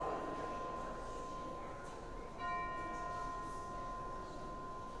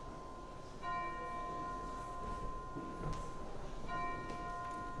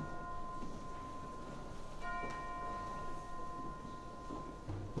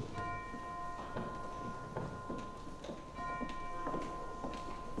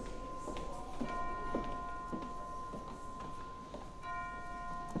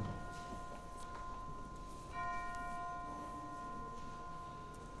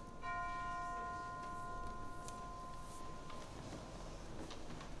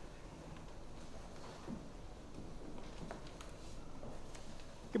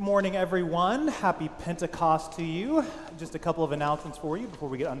Good morning, everyone. Happy Pentecost to you. Just a couple of announcements for you before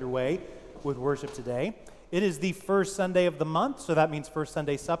we get underway with worship today. It is the first Sunday of the month, so that means First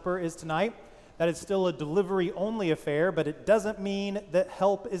Sunday Supper is tonight. That is still a delivery-only affair, but it doesn't mean that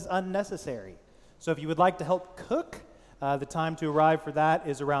help is unnecessary. So if you would like to help cook, the time to arrive for that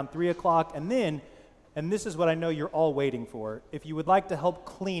is around 3 o'clock. And then, and this is what I know you're all waiting for, if you would like to help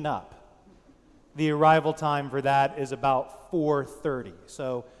clean up, the arrival time for that is about 4:30.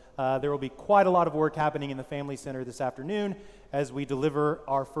 So there will be quite a lot of work happening in the Family Center this afternoon as we deliver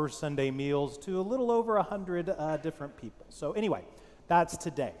our first Sunday meals to a little over 100 different people. So anyway, that's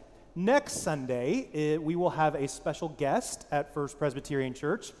today. Next Sunday, we will have a special guest at First Presbyterian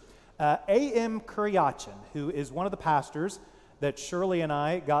Church, A.M. Kuryachin, who is one of the pastors that Shirley and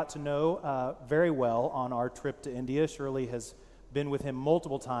I got to know very well on our trip to India. Shirley has been with him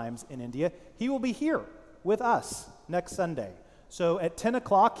multiple times in India. He will be here with us next Sunday. So at 10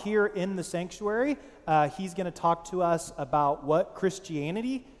 o'clock here in the sanctuary, he's going to talk to us about what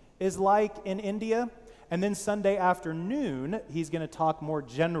Christianity is like in India. And then Sunday afternoon, he's going to talk more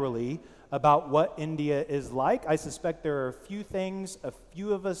generally about what India is like. I suspect there are a few things a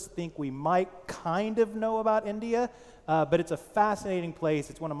few of us think we might kind of know about India, but it's a fascinating place.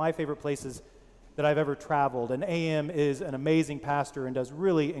 It's one of my favorite places that I've ever traveled. And AM is an amazing pastor and does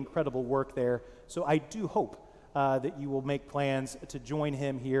really incredible work there. So I do hope that you will make plans to join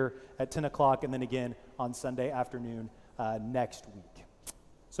him here at 10 o'clock and then again on Sunday afternoon next week.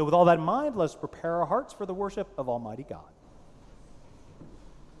 So with all that in mind, let's prepare our hearts for the worship of Almighty God.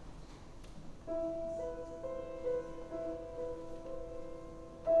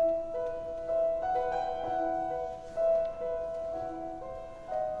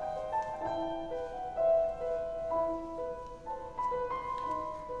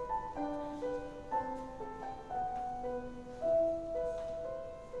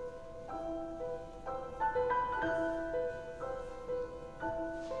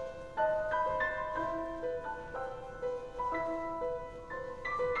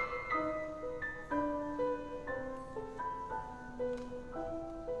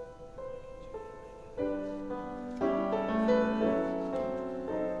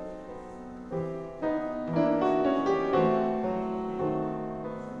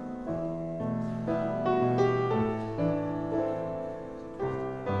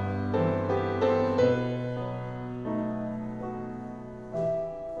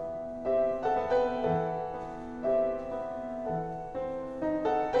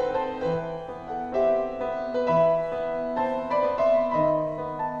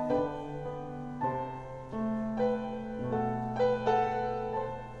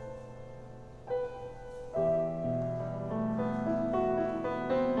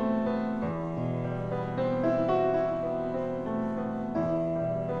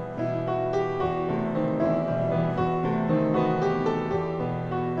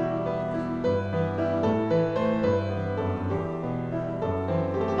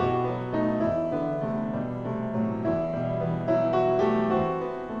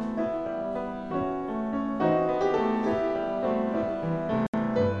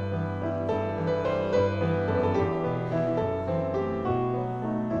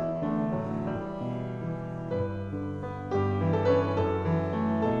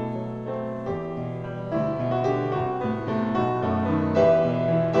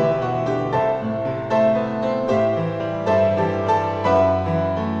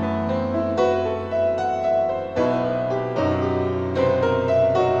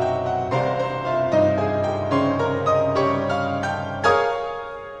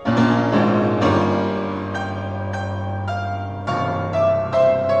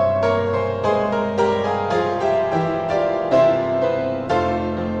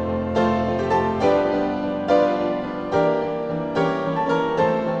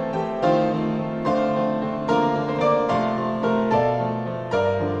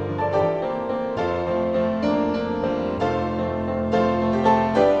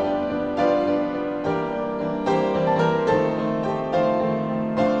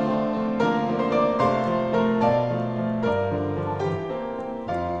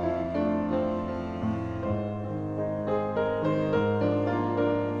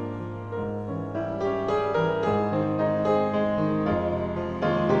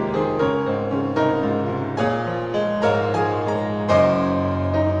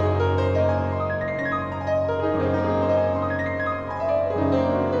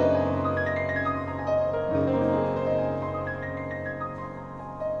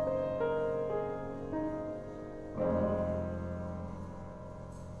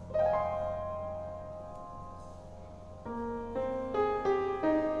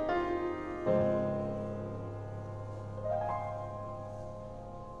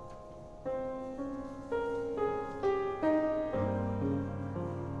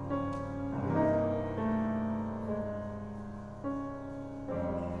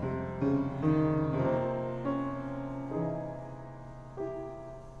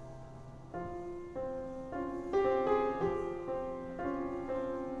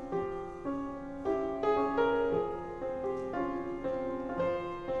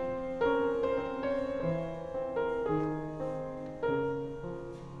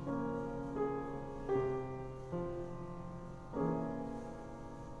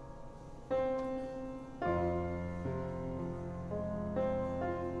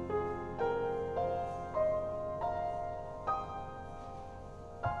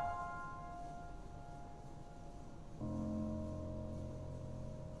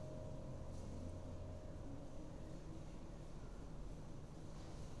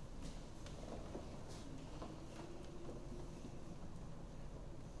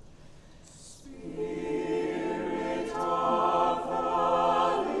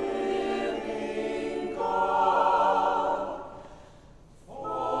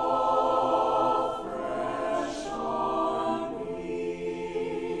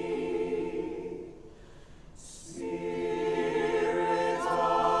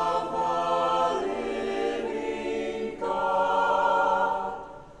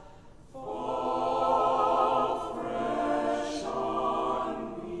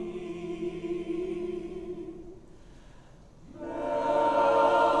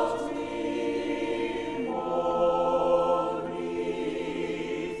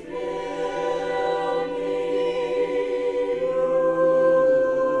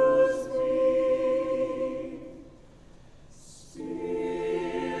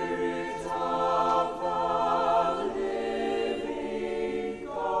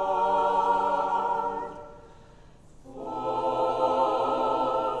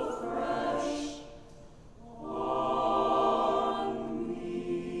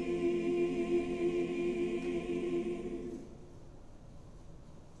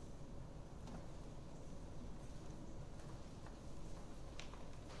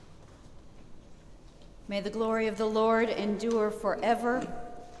 May the glory of the Lord endure forever.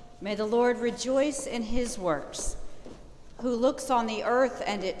 May the Lord rejoice in his works. Who looks on the earth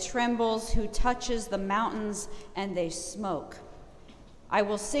and it trembles, who touches the mountains and they smoke. I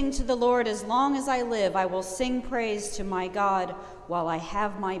will sing to the Lord as long as I live. I will sing praise to my God while I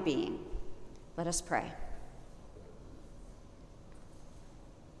have my being. Let us pray.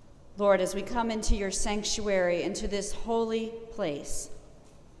 Lord, as we come into your sanctuary, into this holy place,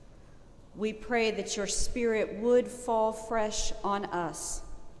 we pray that your Spirit would fall fresh on us,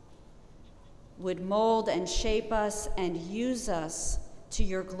 would mold and shape us and use us to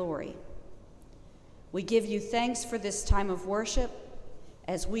your glory. We give you thanks for this time of worship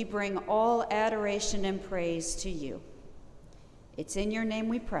as we bring all adoration and praise to you. It's in your name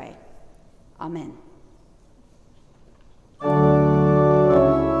we pray. Amen.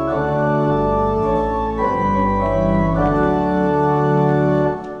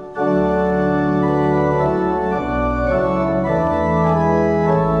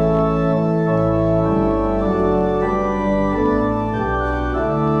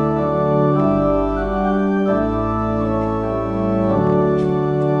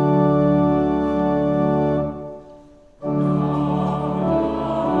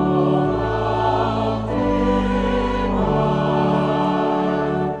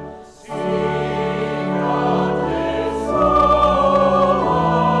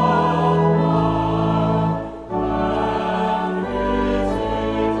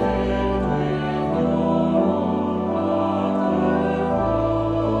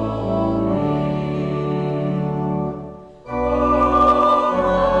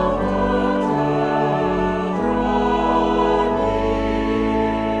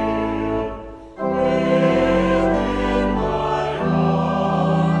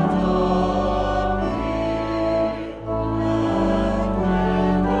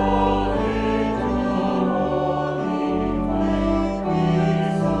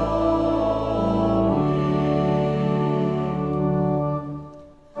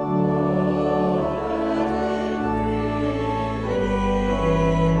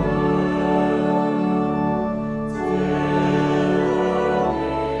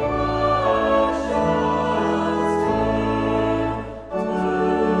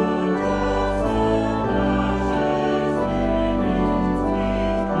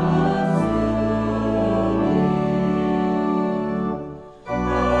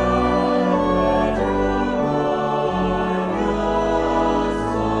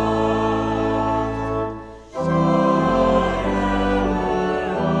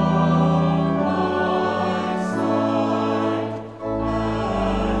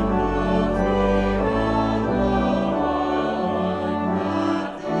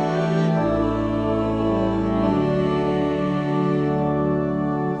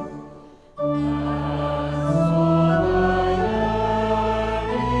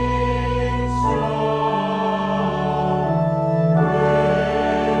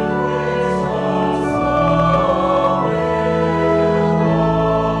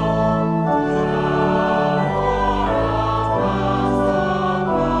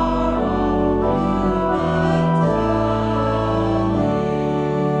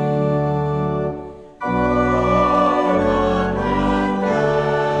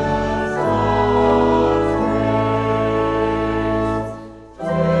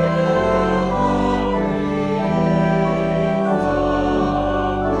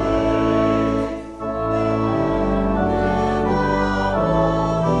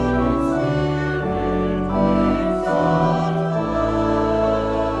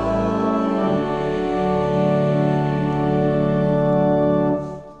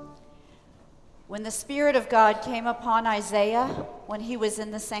 When the Spirit of God came upon Isaiah when he was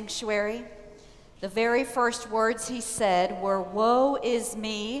in the sanctuary, the very first words he said were, "Woe is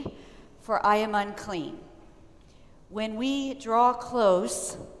me, for I am unclean." When we draw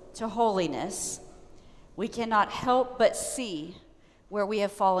close to holiness, we cannot help but see where we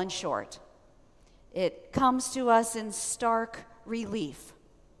have fallen short. It comes to us in stark relief.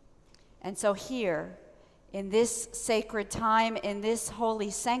 And so here, in this sacred time, in this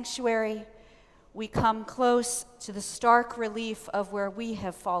holy sanctuary, we come close to the stark relief of where we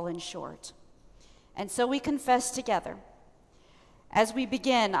have fallen short. And so we confess together. As we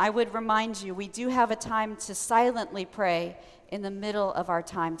begin, I would remind you, we do have a time to silently pray in the middle of our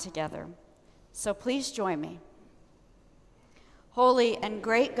time together. So please join me. Holy and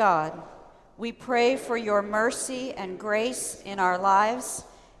great God, we pray for your mercy and grace in our lives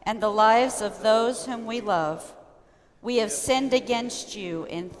and the lives of those whom we love. We have sinned against you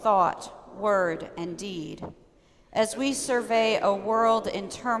in thought, word, and deed. As we survey a world in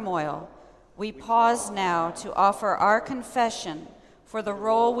turmoil, We pause now to offer our confession for the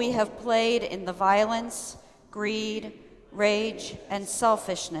role we have played in the violence, greed, rage, and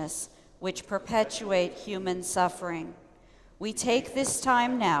selfishness which perpetuate human suffering. We take this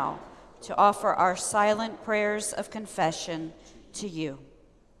time now to offer our silent prayers of confession to you.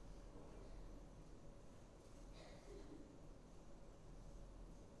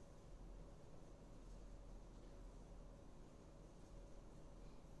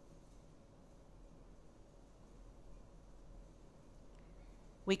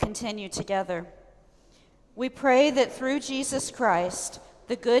 We continue together. We pray that through Jesus Christ,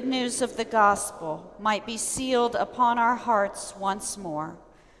 the good news of the gospel might be sealed upon our hearts once more.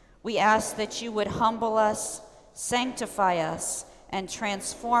 We ask that you would humble us, sanctify us, and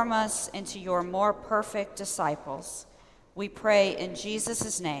transform us into your more perfect disciples. We pray in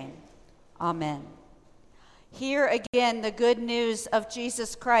Jesus' name. Amen. Hear again the good news of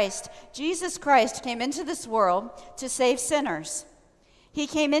Jesus Christ. Jesus Christ came into this world to save sinners. He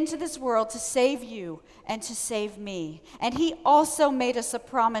came into this world to save you and to save me. And he also made us a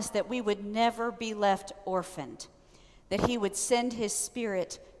promise that we would never be left orphaned, that he would send his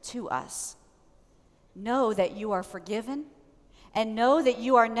Spirit to us. Know that you are forgiven, and know that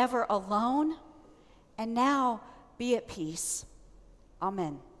you are never alone. And now be at peace.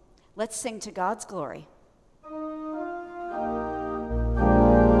 Amen. Let's sing to God's glory.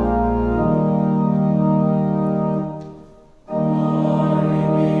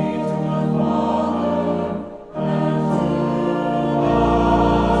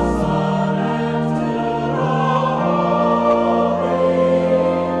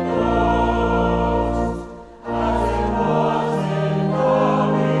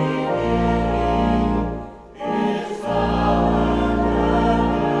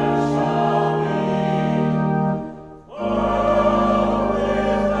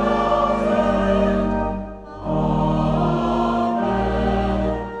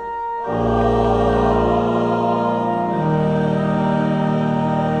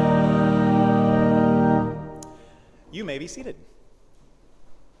 Be seated.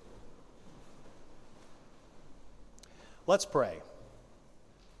 Let's pray.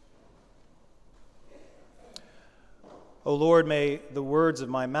 O Lord, may the words of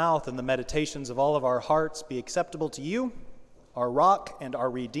my mouth and the meditations of all of our hearts be acceptable to you, our rock and our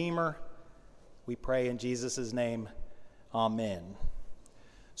redeemer. We pray in Jesus' name. Amen.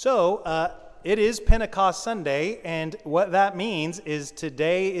 So, it is Pentecost Sunday, and what that means is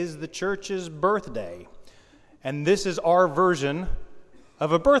today is the church's birthday. And this is our version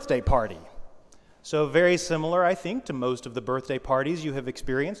of a birthday party. So very similar, I think, to most of the birthday parties you have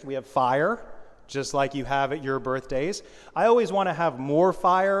experienced. We have fire, just like you have at your birthdays. I always want to have more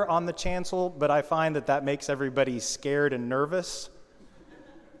fire on the chancel, but I find that makes everybody scared and nervous.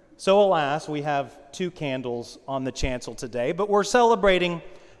 So alas, we have 2 candles on the chancel today, but we're celebrating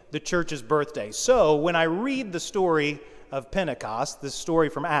the church's birthday. So when I read the story of Pentecost, this story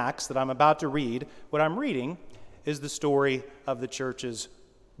from Acts that I'm about to read, what I'm reading is the story of the church's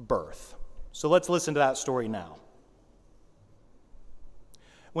birth. So let's listen to that story now.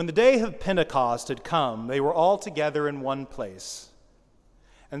 When the day of Pentecost had come, they were all together in one place.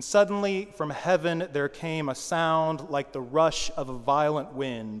 And suddenly from heaven there came a sound like the rush of a violent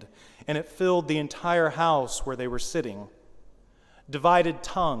wind, and it filled the entire house where they were sitting. Divided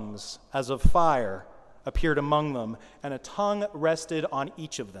tongues, as of fire, appeared among them, and a tongue rested on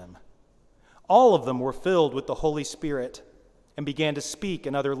each of them. All of them were filled with the Holy Spirit and began to speak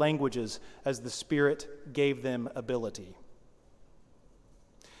in other languages as the Spirit gave them ability.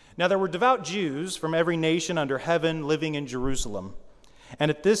 Now there were devout Jews from every nation under heaven living in Jerusalem.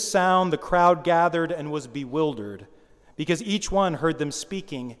 And at this sound the crowd gathered and was bewildered, because each one heard them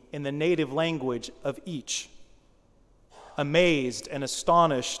speaking in the native language of each. Amazed and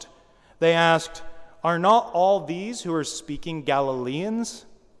astonished, they asked, "Are not all these who are speaking Galileans?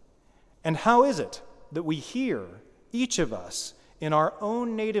 And how is it that we hear, each of us, in our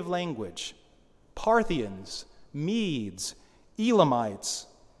own native language, Parthians, Medes, Elamites,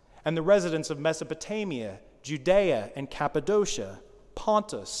 and the residents of Mesopotamia, Judea and Cappadocia,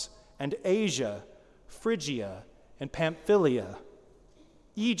 Pontus and Asia, Phrygia and Pamphylia,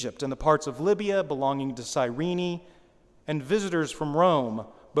 Egypt and the parts of Libya belonging to Cyrene, and visitors from Rome,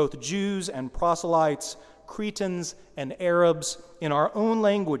 both Jews and proselytes, Cretans and Arabs, in our own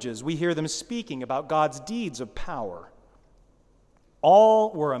languages, we hear them speaking about God's deeds of power."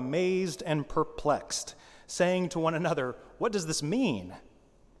 All were amazed and perplexed, saying to one another, "What does this mean?"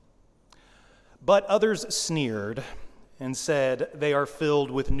 But others sneered and said, "They are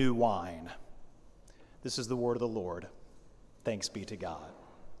filled with new wine." This is the word of the Lord. Thanks be to God.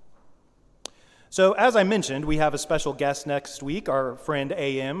 So as I mentioned, we have a special guest next week, our friend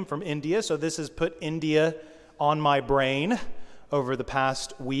AM from India. So this has put India on my brain over the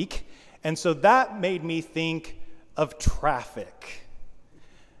past week. And so that made me think of traffic.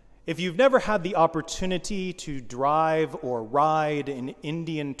 If you've never had the opportunity to drive or ride in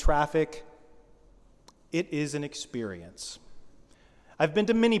Indian traffic, it is an experience. I've been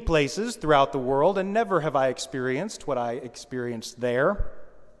to many places throughout the world, and never have I experienced what I experienced there.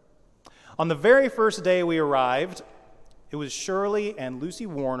 On the very first day we arrived, it was Shirley and Lucy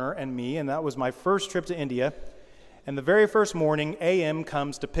Warner and me, and that was my first trip to India. And the very first morning, AM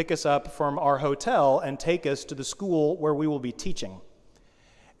comes to pick us up from our hotel and take us to the school where we will be teaching.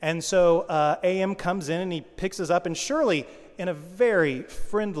 And so AM comes in and he picks us up, and Shirley, in a very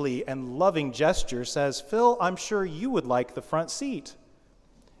friendly and loving gesture, says, "Phil, I'm sure you would like the front seat."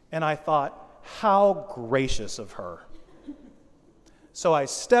 And I thought, how gracious of her. So I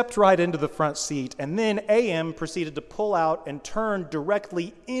stepped right into the front seat, and then AM proceeded to pull out and turn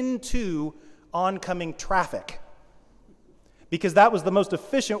directly into oncoming traffic, because that was the most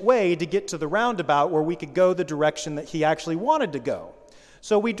efficient way to get to the roundabout where we could go the direction that he actually wanted to go.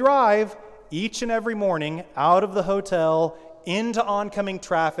 So we drive each and every morning out of the hotel into oncoming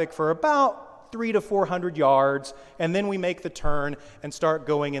traffic for about 300 to 400 yards, and then we make the turn and start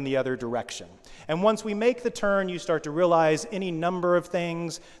going in the other direction. And once we make the turn, you start to realize any number of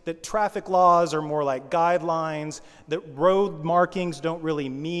things, that traffic laws are more like guidelines, that road markings don't really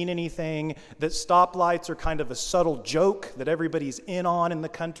mean anything, that stoplights are kind of a subtle joke that everybody's in on in the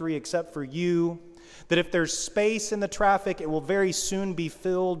country except for you, that if there's space in the traffic, it will very soon be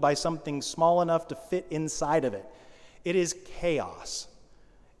filled by something small enough to fit inside of it. It is chaos.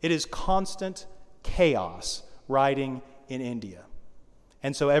 It is constant chaos riding in India.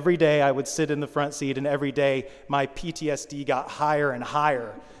 And so every day I would sit in the front seat, and every day my PTSD got higher and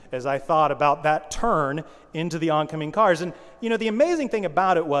higher as I thought about that turn into the oncoming cars. And, the amazing thing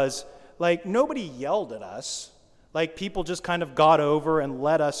about it was, nobody yelled at us. People just kind of got over and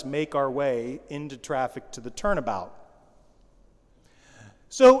let us make our way into traffic to the turnabout.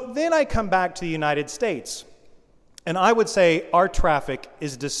 So then I come back to the United States. And I would say our traffic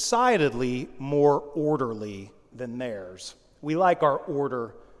is decidedly more orderly than theirs. We like our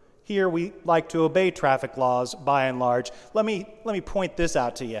order. Here we like to obey traffic laws by and large. Let me point this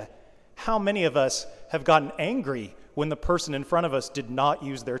out to you. How many of us have gotten angry when the person in front of us did not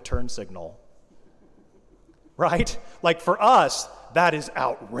use their turn signal? Right? For us, that is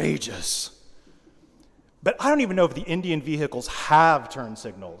outrageous. But I don't even know if the Indian vehicles have turn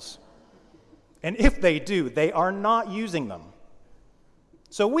signals. And if they do, they are not using them.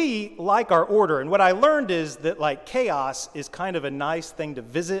 So we like our order. And what I learned is that chaos is kind of a nice thing to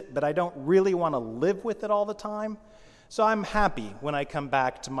visit, but I don't really want to live with it all the time. So I'm happy when I come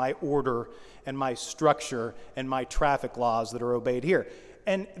back to my order and my structure and my traffic laws that are obeyed here.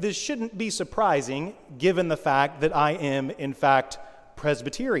 And this shouldn't be surprising given the fact that I am, in fact,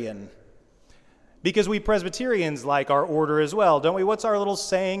 Presbyterian. Because we Presbyterians like our order as well, don't we? What's our little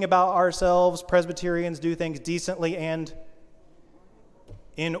saying about ourselves? Presbyterians do things decently and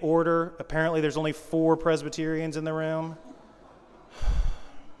in order. Apparently there's only 4 Presbyterians in the room.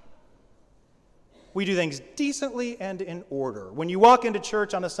 We do things decently and in order. When you walk into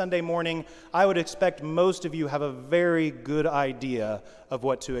church on a Sunday morning, I would expect most of you have a very good idea of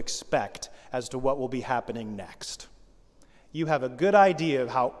what to expect as to what will be happening next. You have a good idea of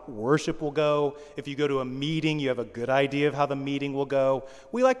how worship will go. If you go to a meeting, you have a good idea of how the meeting will go.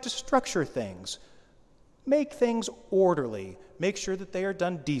 We like to structure things, make things orderly, make sure that they are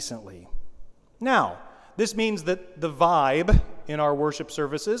done decently. Now, this means that the vibe in our worship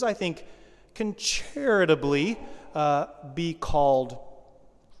services, I think, can charitably be called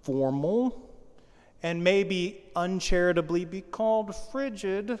formal, and maybe uncharitably be called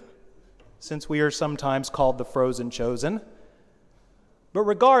frigid, since we are sometimes called the frozen chosen. But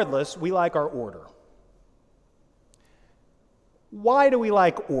regardless, we like our order. Why do we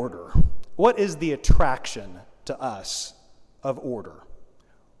like order? What is the attraction to us of order?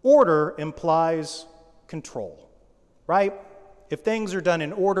 Order implies control, right? If things are done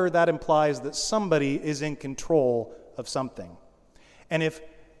in order, that implies that somebody is in control of something. And if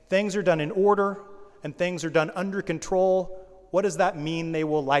things are done in order and things are done under control, what does that mean they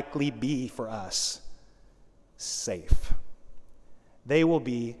will likely be for us? Safe. They will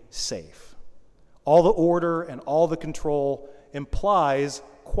be safe. All the order and all the control implies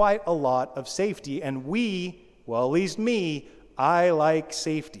quite a lot of safety, and at least me, I like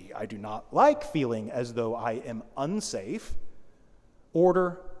safety. I do not like feeling as though I am unsafe.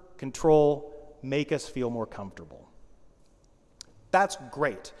 Order, control, make us feel more comfortable. That's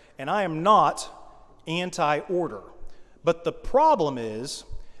great. And I am not anti-order. But the problem is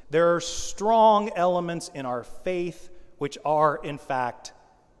there are strong elements in our faith which are, in fact,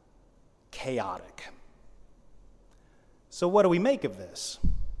 chaotic. So what do we make of this?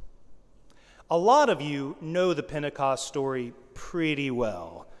 A lot of you know the Pentecost story pretty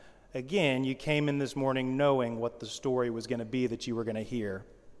well. Again, you came in this morning knowing what the story was going to be that you were going to hear.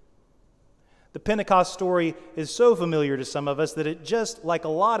 The Pentecost story is so familiar to some of us that it, just like a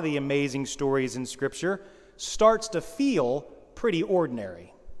lot of the amazing stories in Scripture, starts to feel pretty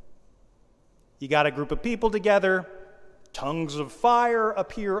ordinary. You got a group of people together, tongues of fire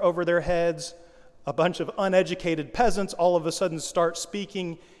appear over their heads, a bunch of uneducated peasants all of a sudden start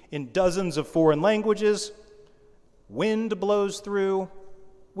speaking in dozens of foreign languages, wind blows through.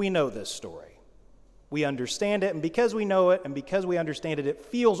 We know this story. We understand it, and because we know it and because we understand it, it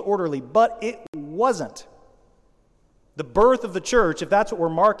feels orderly, but it wasn't. The birth of the church, if that's what we're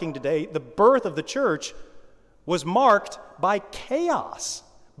marking today, the birth of the church was marked by chaos,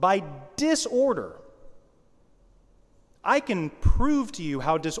 by disorder. I can prove to you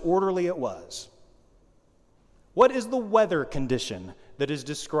how disorderly it was. What is the weather condition that is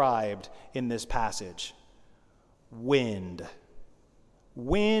described in this passage? Wind.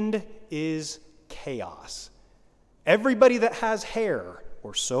 Wind is chaos. Everybody that has hair,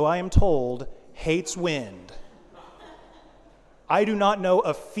 or so I am told, hates wind. I do not know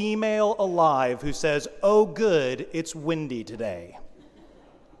a female alive who says, "Oh good, it's windy today."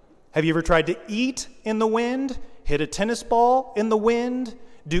 Have you ever tried to eat in the wind? Hit a tennis ball in the wind?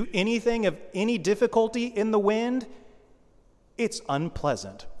 Do anything of any difficulty in the wind? It's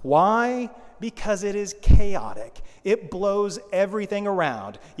unpleasant. Why? Because it is chaotic. It blows everything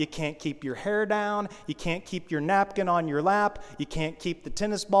around. You can't keep your hair down. You can't keep your napkin on your lap. You can't keep the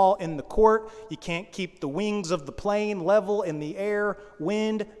tennis ball in the court. You can't keep the wings of the plane level in the air.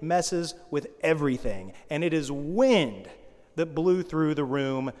 Wind messes with everything. And it is wind that blew through the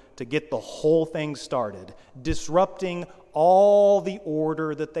room to get the whole thing started, disrupting all the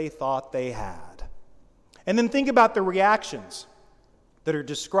order that they thought they had. And then think about the reactions that are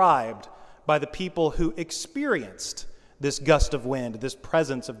described by the people who experienced this gust of wind, this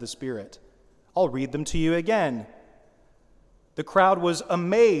presence of the Spirit. I'll read them to you again. The crowd was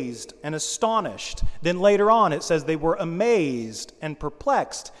amazed and astonished. Then later on it says they were amazed and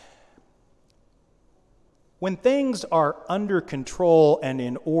perplexed. When things are under control and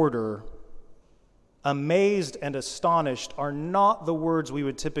in order, amazed and astonished are not the words we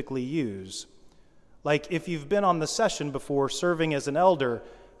would typically use. Like if you've been on the session before serving as an elder,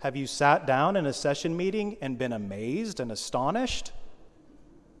 have you sat down in a session meeting and been amazed and astonished?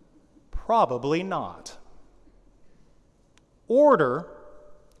 Probably not. Order,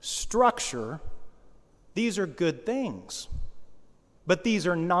 structure, these are good things. But these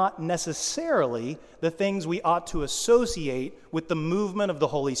are not necessarily the things we ought to associate with the movement of the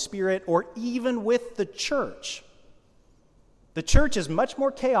Holy Spirit or even with the church. The church is much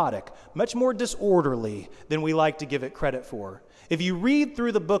more chaotic, much more disorderly than we like to give it credit for. If you read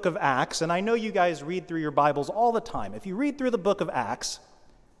through the book of Acts, and I know you guys read through your Bibles all the time, if you read through the book of Acts,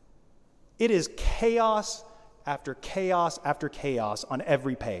 it is chaos after chaos after chaos on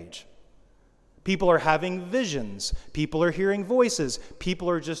every page. People are having visions. People are hearing voices. People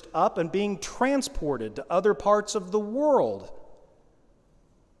are just up and being transported to other parts of the world.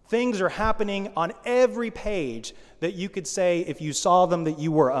 Things are happening on every page that you could say, if you saw them, that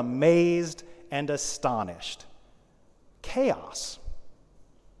you were amazed and astonished. Chaos.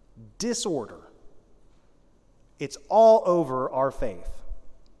 Disorder. It's all over our faith.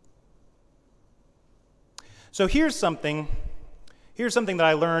 So here's something that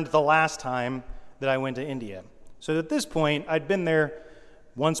I learned the last time that I went to India. So at this point, I'd been there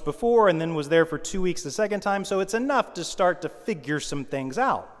once before and then was there for 2 weeks the second time, so it's enough to start to figure some things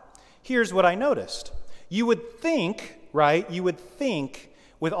out. Here's what I noticed. You would think, right,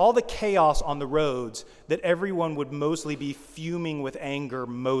 with all the chaos on the roads that everyone would mostly be fuming with anger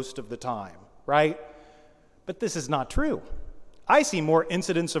most of the time, right? But this is not true. I see more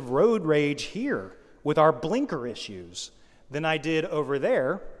incidents of road rage here with our blinker issues than I did over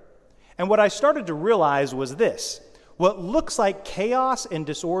there. And what I started to realize was this. What looks like chaos and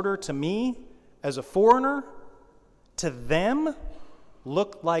disorder to me as a foreigner, to them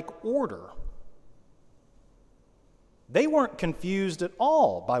looked like order. They weren't confused at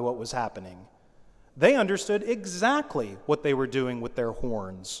all by what was happening. They understood exactly what they were doing with their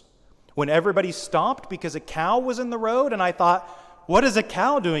horns. When everybody stopped because a cow was in the road, and I thought, what is a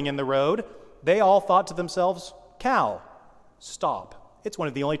cow doing in the road? They all thought to themselves, cow, stop. It's one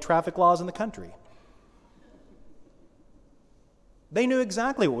of the only traffic laws in the country. They knew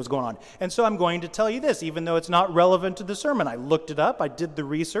exactly what was going on. And so I'm going to tell you this, even though it's not relevant to the sermon. I looked it up. I did the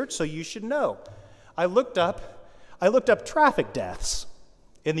research, so you should know. I looked up traffic deaths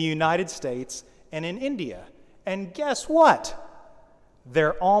in the United States and in India. And guess what?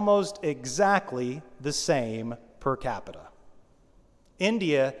 They're almost exactly the same per capita.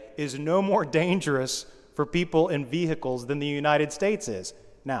 India is no more dangerous for people in vehicles than the United States is.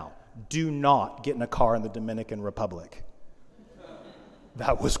 Now, do not get in a car in the Dominican Republic.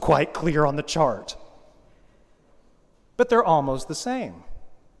 That was quite clear on the chart. But they're almost the same.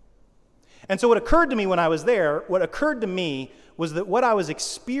 And so what occurred to me when I was there, was that what I was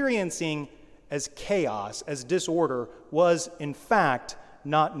experiencing as chaos, as disorder, was in fact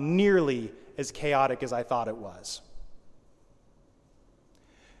not nearly as chaotic as I thought it was.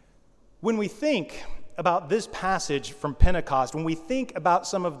 When we think about this passage from Pentecost, when we think about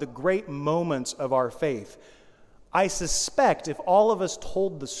some of the great moments of our faith, I suspect if all of us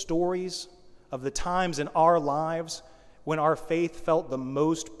told the stories of the times in our lives when our faith felt the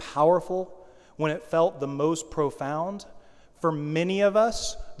most powerful, when it felt the most profound, for many of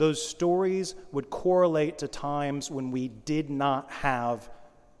us, those stories would correlate to times when we did not have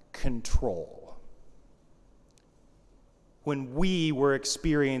control. When we were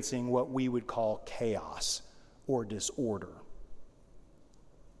experiencing what we would call chaos or disorder.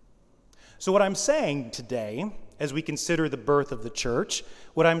 So what I'm saying today, as we consider the birth of the church,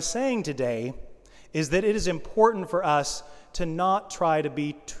 what I'm saying today is that it is important for us to not try to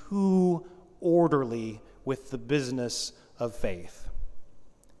be too orderly with the business of faith.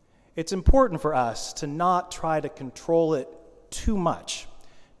 It's important for us to not try to control it too much.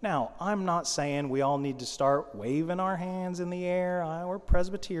 Now, I'm not saying we all need to start waving our hands in the air. We're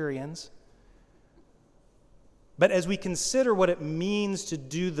Presbyterians. But as we consider what it means to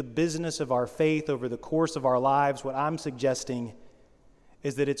do the business of our faith over the course of our lives, what I'm suggesting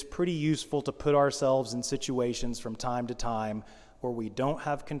is that it's pretty useful to put ourselves in situations from time to time where we don't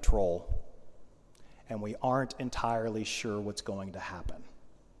have control and we aren't entirely sure what's going to happen.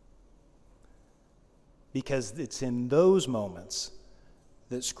 Because it's in those moments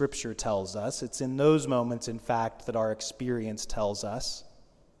that Scripture tells us. It's in those moments, in fact, that our experience tells us.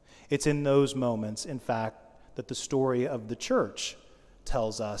 It's in those moments, in fact, that the story of the church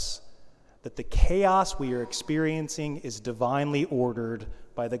tells us that the chaos we are experiencing is divinely ordered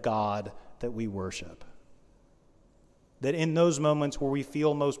by the God that we worship. That in those moments where we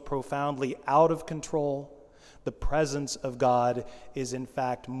feel most profoundly out of control, the presence of God is in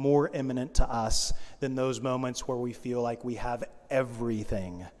fact more imminent to us than those moments where we feel like we have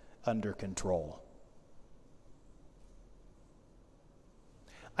everything under control.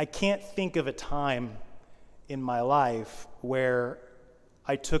 I can't think of a time in my life where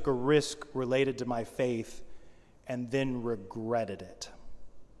I took a risk related to my faith and then regretted it.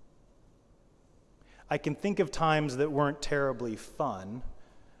 I can think of times that weren't terribly fun.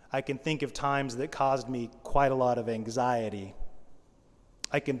 I can think of times that caused me quite a lot of anxiety.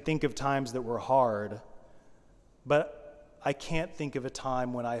 I can think of times that were hard, but I can't think of a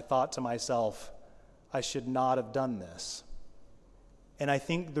time when I thought to myself, I should not have done this. And I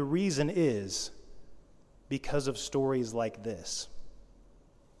think the reason is because of stories like this.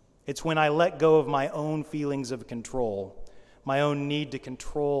 It's when I let go of my own feelings of control, my own need to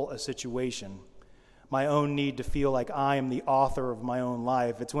control a situation, my own need to feel like I am the author of my own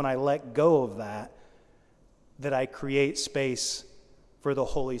life. It's when I let go of that that I create space for the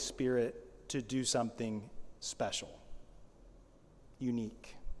Holy Spirit to do something special,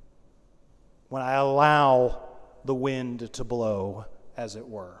 unique. When I allow the wind to blow, as it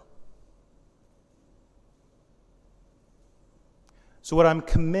were. So what I'm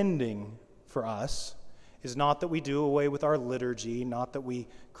commending for us is not that we do away with our liturgy, not that we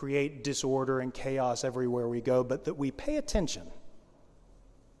create disorder and chaos everywhere we go, but that we pay attention.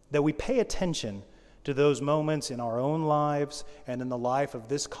 That we pay attention to those moments in our own lives and in the life of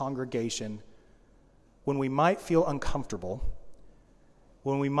this congregation when we might feel uncomfortable,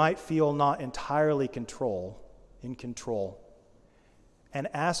 when we might feel not entirely in control, and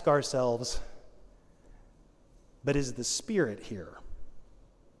ask ourselves, but is the Spirit here?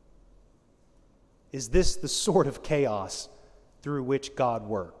 Is this the sort of chaos through which God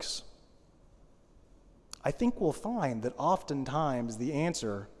works? I think we'll find that oftentimes the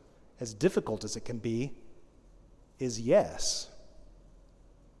answer, as difficult as it can be, is yes.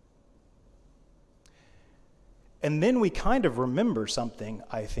 And then we kind of remember something,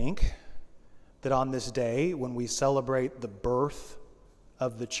 I think, that on this day, when we celebrate the birth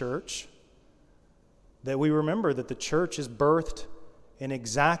of the church, that we remember that the church is birthed in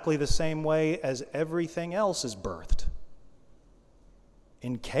exactly the same way as everything else is birthed.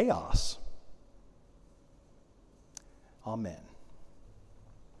 in chaos. Amen.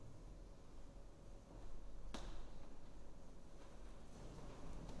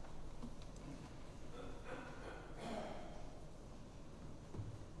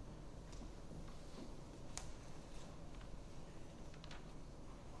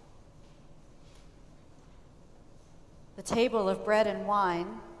 The table of bread and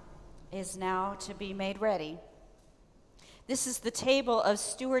wine is now to be made ready. This is the table of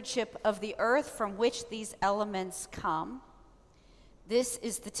stewardship of the earth from which these elements come. This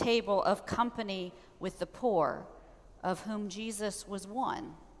is the table of company with the poor, of whom Jesus was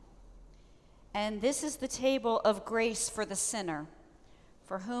one. And this is the table of grace for the sinner,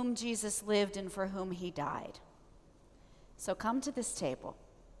 for whom Jesus lived and for whom he died. So come to this table.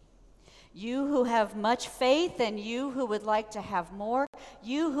 You who have much faith and you who would like to have more,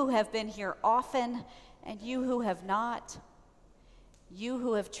 you who have been here often and you who have not, you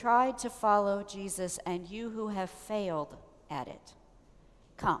who have tried to follow Jesus and you who have failed at it.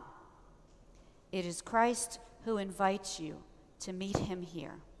 Come. It is Christ who invites you to meet him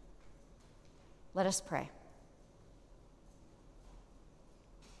here. Let us pray.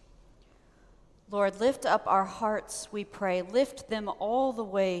 Lord, lift up our hearts, we pray. Lift them all the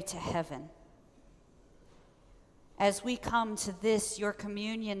way to heaven. As we come to this, your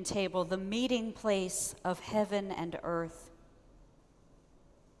communion table, the meeting place of heaven and earth.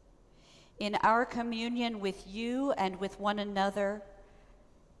 In our communion with you and with one another,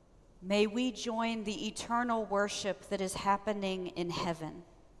 may we join the eternal worship that is happening in heaven.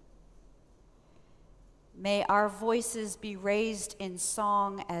 May our voices be raised in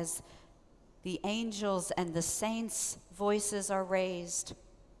song as the angels and the saints' voices are raised.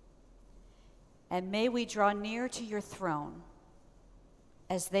 And may we draw near to your throne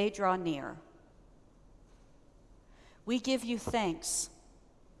as they draw near. We give you thanks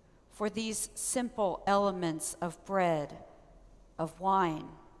for these simple elements of bread, of wine.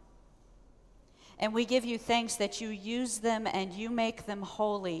 And we give you thanks that you use them and you make them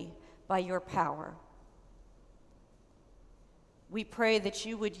holy by your power. We pray that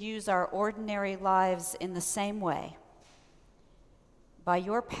you would use our ordinary lives in the same way. By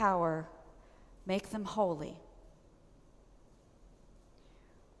your power, make them holy.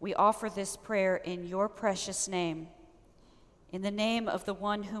 We offer this prayer in your precious name, in the name of the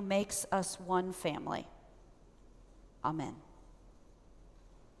one who makes us one family. Amen.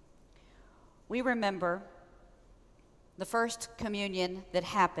 We remember the first communion that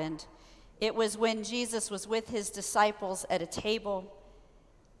happened. It was when Jesus was with his disciples at a table.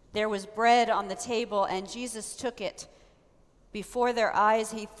 There was bread on the table, and Jesus took it. Before their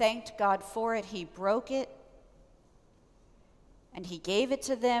eyes, he thanked God for it. He broke it, and he gave it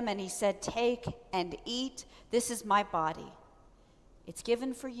to them, and he said, "Take and eat. This is my body. It's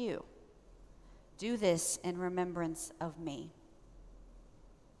given for you. Do this in remembrance of me."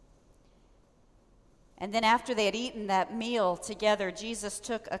 And then after they had eaten that meal together, Jesus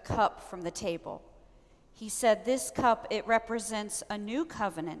took a cup from the table. He said, "This cup, it represents a new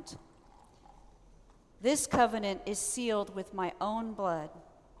covenant. This covenant is sealed with my own blood.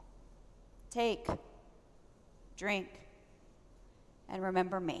 Take, drink, and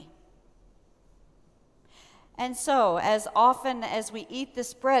remember me." And so, as often as we eat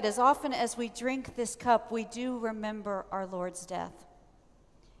this bread, as often as we drink this cup, we do remember our Lord's death.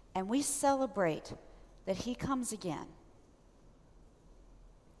 And we celebrate that he comes again.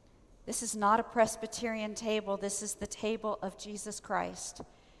 This is not a Presbyterian table. This is the table of Jesus Christ.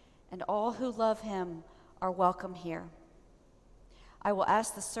 And all who love him are welcome here. I will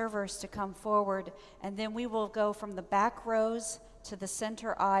ask the servers to come forward, and then we will go from the back rows to the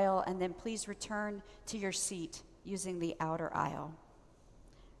center aisle, and then please return to your seat using the outer aisle.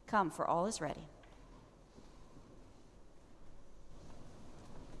 Come, for all is ready.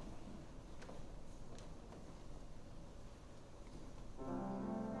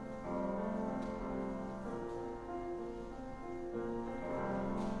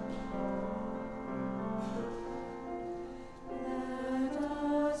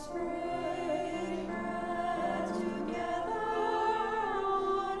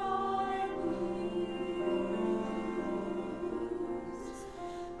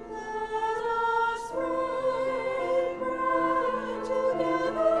 Let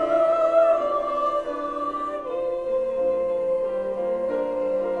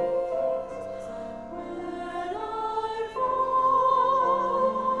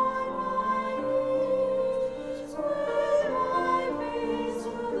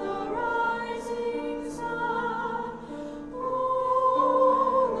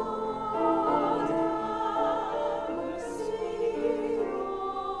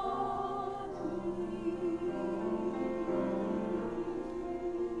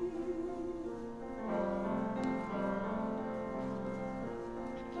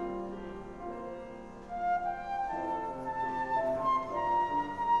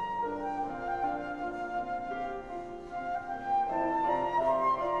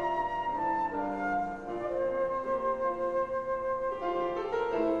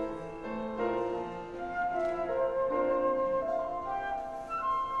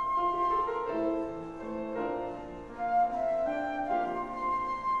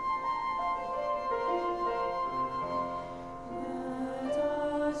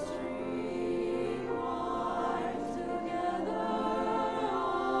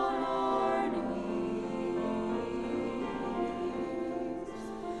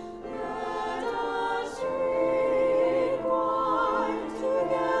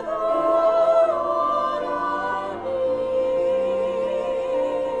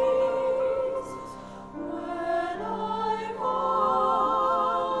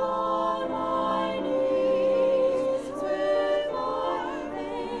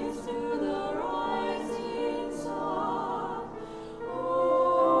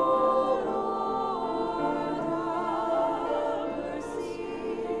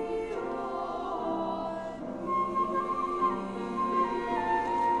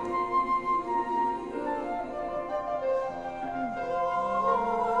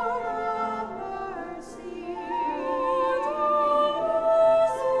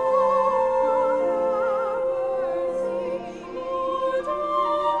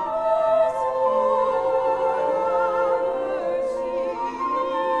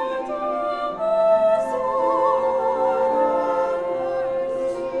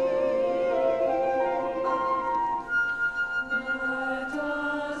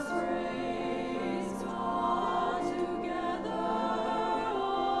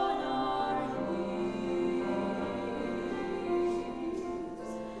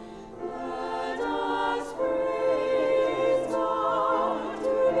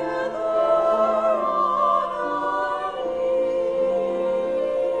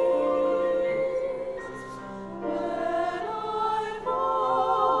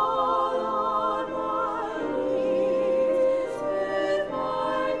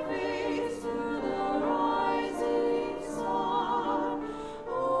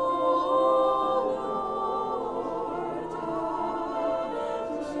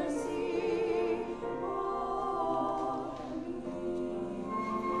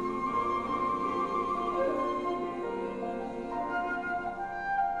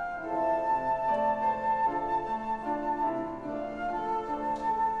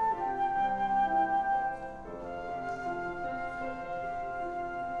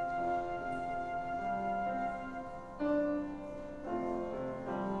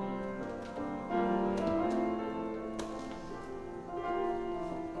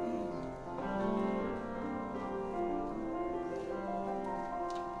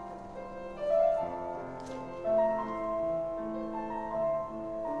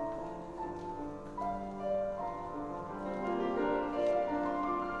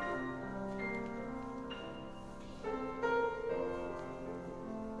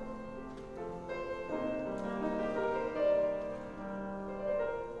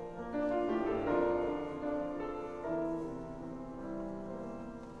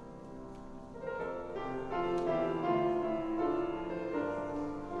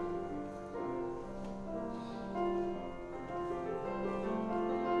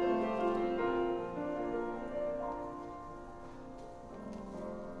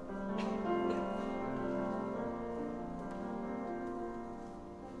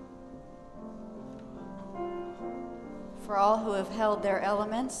For all who have held their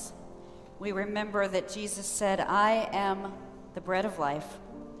elements, we remember that Jesus said, I am the bread of life.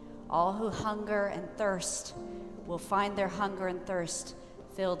 All who hunger and thirst will find their hunger and thirst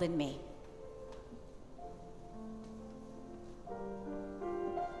filled in me.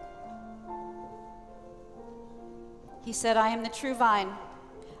 He said, I am the true vine.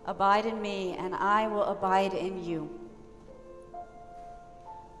 Abide in me, and I will abide in you.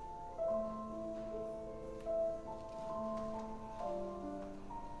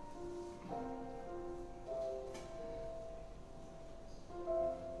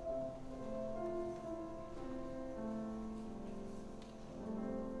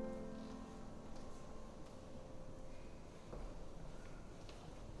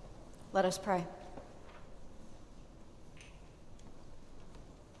 Let us pray.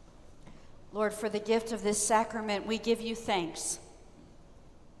 Lord, for the gift of this sacrament, we give you thanks.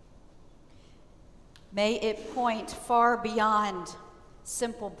 May it point far beyond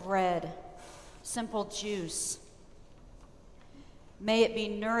simple bread, simple juice. May it be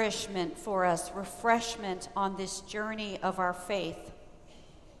nourishment for us, refreshment on this journey of our faith.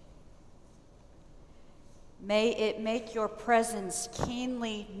 May it make your presence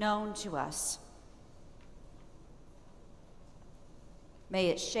keenly known to us. May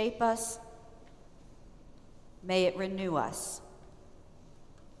it shape us. May it renew us.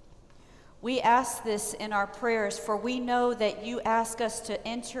 We ask this in our prayers, for we know that you ask us to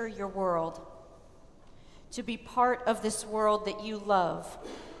enter your world, to be part of this world that you love.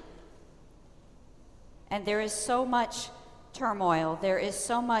 And there is so much turmoil, there is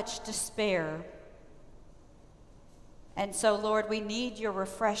so much despair. And so, Lord, we need your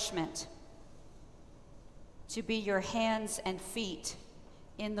refreshment to be your hands and feet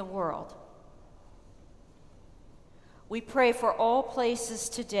in the world. We pray for all places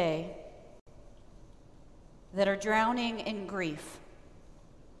today that are drowning in grief,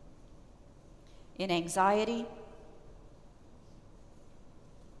 in anxiety,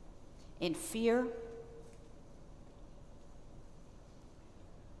 in fear.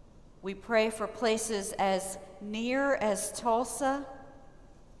 We pray for places as near as Tulsa,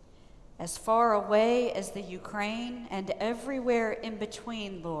 as far away as the Ukraine, and everywhere in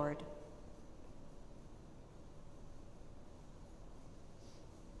between, Lord.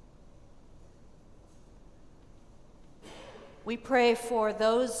 We pray for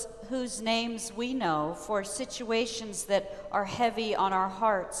those whose names we know, for situations that are heavy on our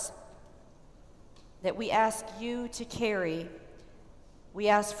hearts, that we ask you to carry. We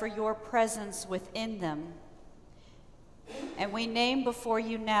ask for your presence within them. And we name before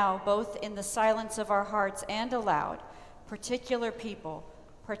you now, both in the silence of our hearts and aloud, particular people,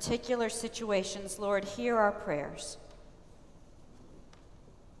 particular situations. Lord, hear our prayers.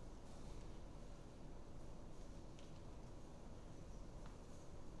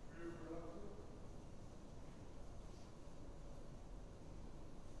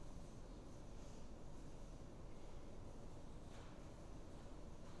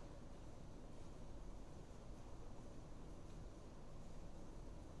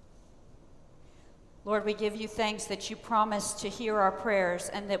 Lord, we give you thanks that you promise to hear our prayers,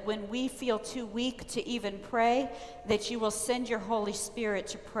 and that when we feel too weak to even pray, that you will send your Holy Spirit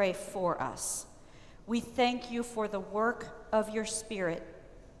to pray for us. We thank you for the work of your Spirit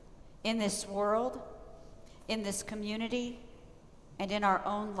in this world, in this community, and in our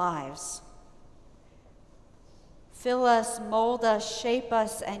own lives. Fill us, mold us, shape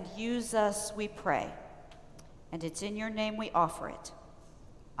us, and use us, we pray. And it's in your name we offer it.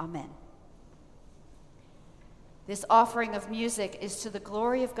 Amen. This offering of music is to the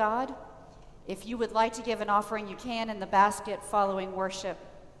glory of God. If you would like to give an offering, you can in the basket following worship.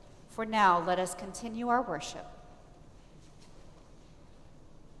 For now, let us continue our worship.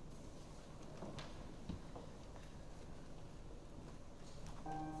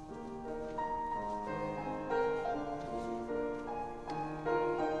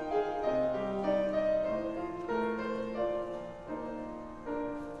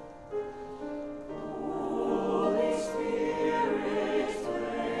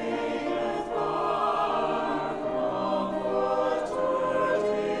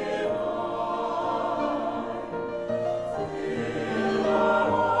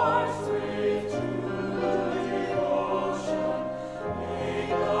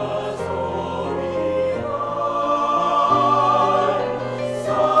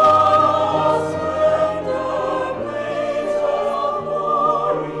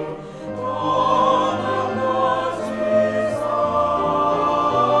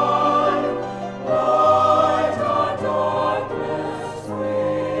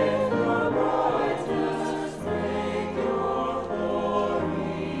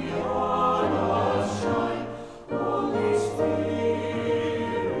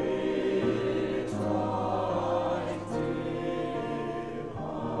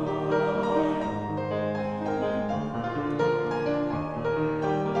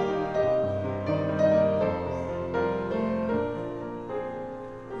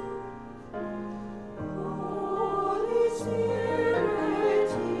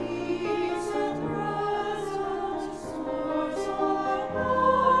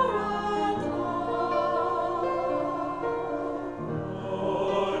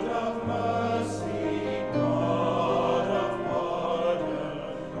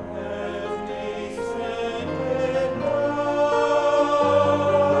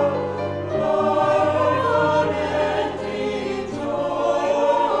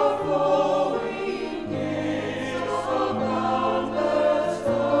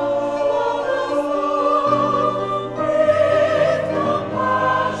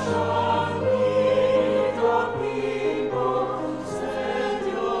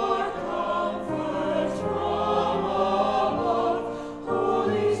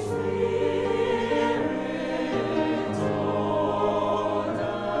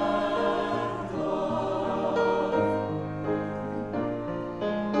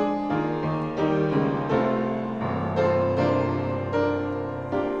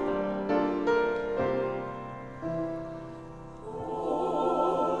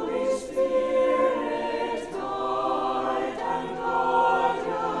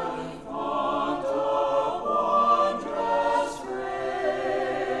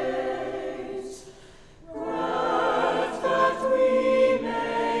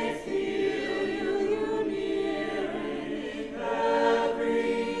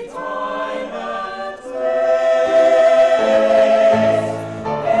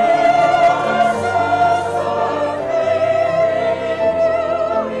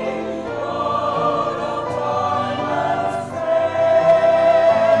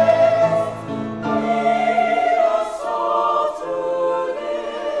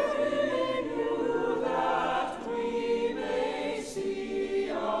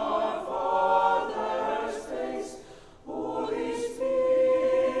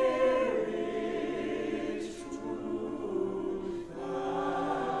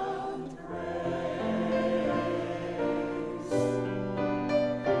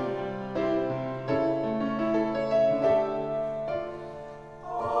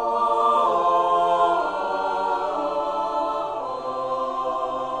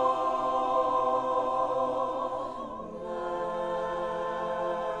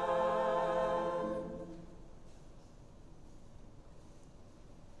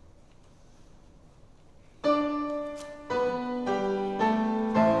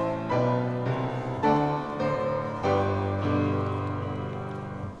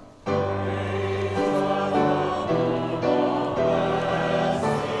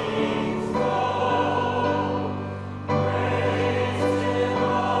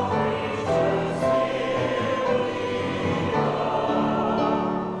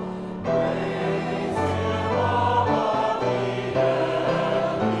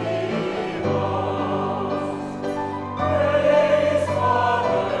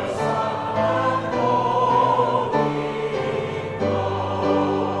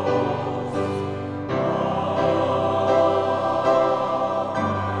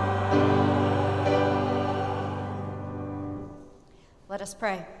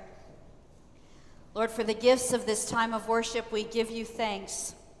 Lord, for the gifts of this time of worship, we give you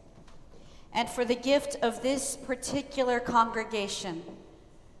thanks. And for the gift of this particular congregation,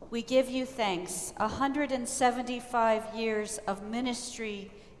 we give you thanks. 175 years of ministry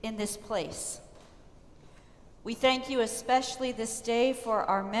in this place. We thank you especially this day for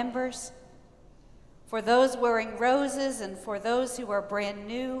our members, for those wearing roses and for those who are brand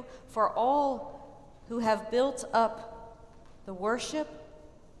new, for all who have built up the worship,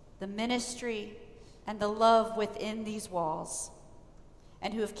 the ministry, and the love within these walls,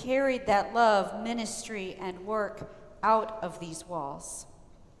 and who have carried that love, ministry, and work out of these walls.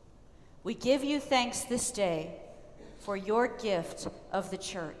 We give you thanks this day for your gift of the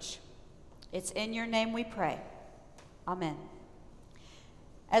church. It's in your name we pray. Amen.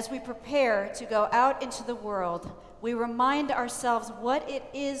 As we prepare to go out into the world, we remind ourselves what it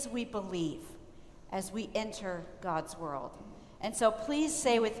is we believe as we enter God's world. And so please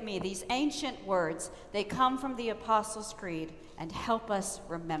say with me these ancient words. They come from the Apostles' Creed and help us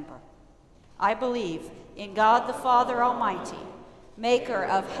remember. I believe in God the Father Almighty, maker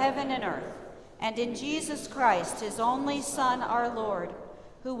of heaven and earth, and in Jesus Christ, his only Son, our Lord,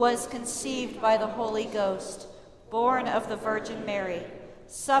 who was conceived by the Holy Ghost, born of the Virgin Mary,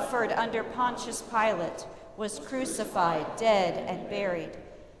 suffered under Pontius Pilate, was crucified, dead, and buried.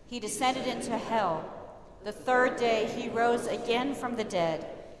 He descended into hell. The third day he rose again from the dead.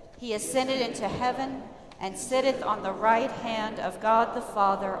 He ascended into heaven and sitteth on the right hand of God the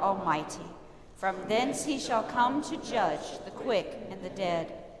Father Almighty. From thence he shall come to judge the quick and the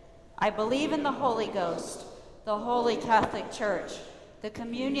dead. I believe in the Holy Ghost, the Holy Catholic Church, the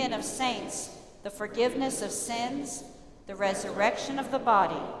communion of saints, the forgiveness of sins, the resurrection of the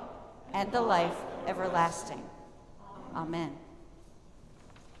body, and the life everlasting. Amen.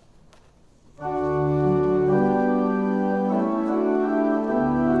 Spirit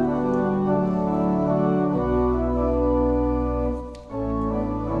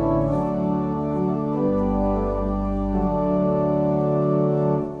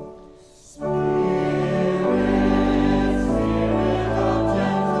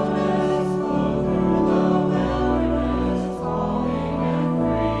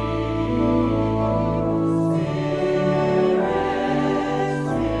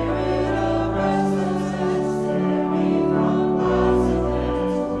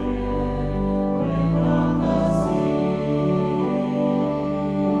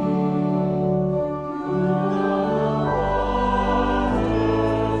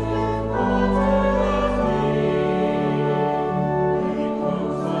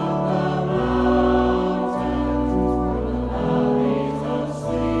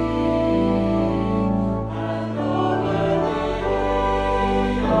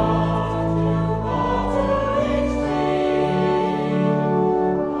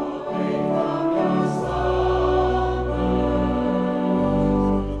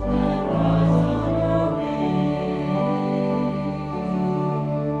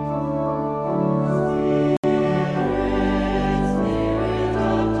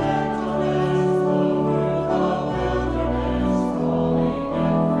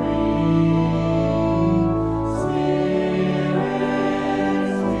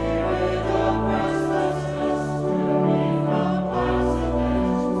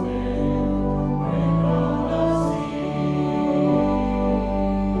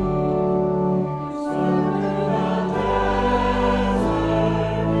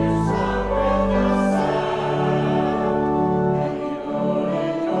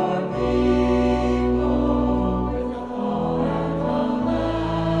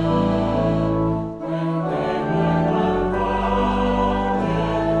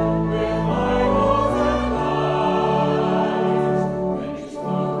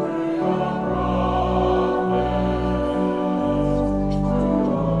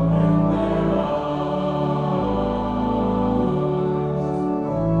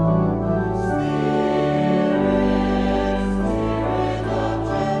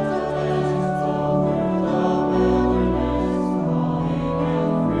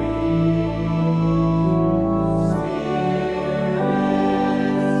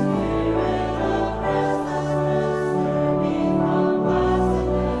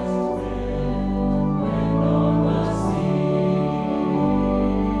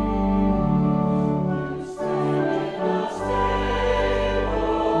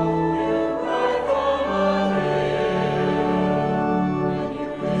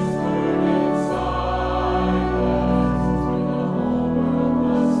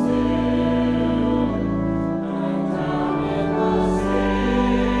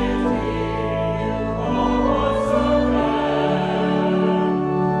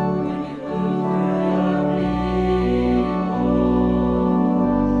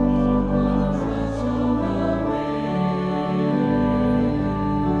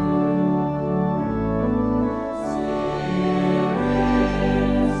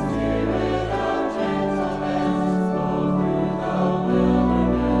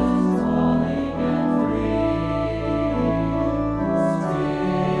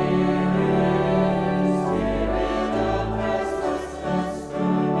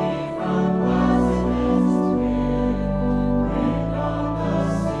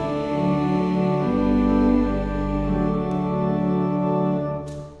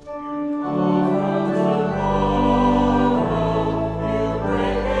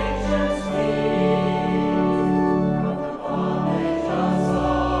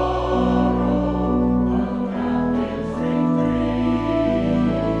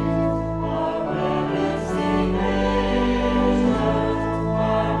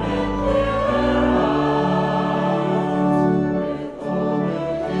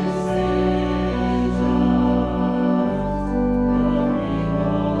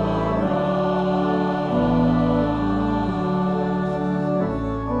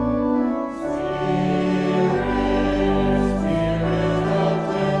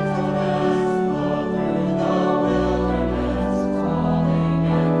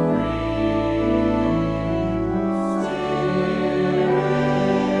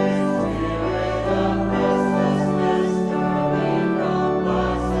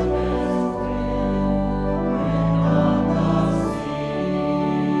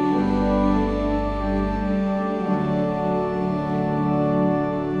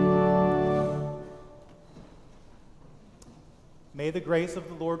May the grace of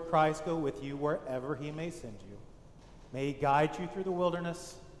the Lord Christ go with you wherever he may send you. May he guide you through the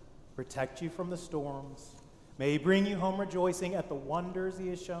wilderness, protect you from the storms. May he bring you home rejoicing at the wonders he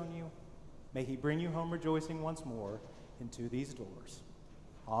has shown you. May he bring you home rejoicing once more into these doors.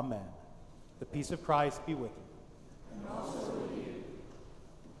 Amen. The peace of Christ be with you. And also with you.